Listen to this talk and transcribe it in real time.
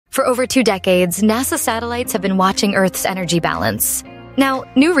For over 2 decades, NASA satellites have been watching Earth's energy balance. Now,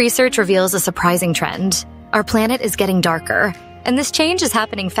 new research reveals a surprising trend. Our planet is getting darker, and this change is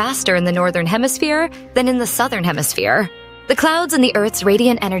happening faster in the Northern Hemisphere than in the Southern Hemisphere. The clouds in the Earth's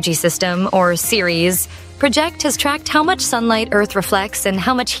radiant energy system, or CERES, project has tracked how much sunlight Earth reflects and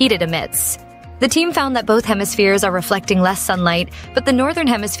how much heat it emits. The team found that both hemispheres are reflecting less sunlight, but the Northern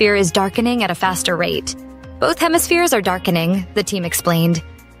Hemisphere is darkening at a faster rate. Both hemispheres are darkening, the team explained.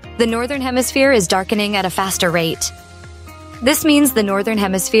 The Northern Hemisphere is darkening at a faster rate. This means the Northern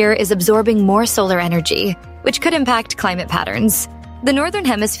Hemisphere is absorbing more solar energy, which could impact climate patterns. The Northern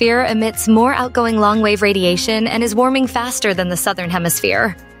Hemisphere emits more outgoing long-wave radiation and is warming faster than the Southern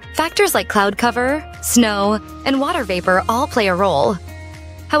Hemisphere. Factors like cloud cover, snow, and water vapor all play a role.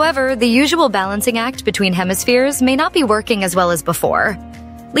 However, the usual balancing act between hemispheres may not be working as well as before,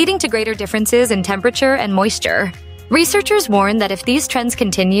 leading to greater differences in temperature and moisture. Researchers warn that if these trends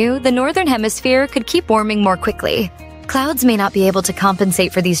continue, the Northern Hemisphere could keep warming more quickly. Clouds may not be able to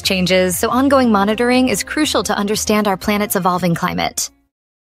compensate for these changes, so ongoing monitoring is crucial to understand our planet's evolving climate.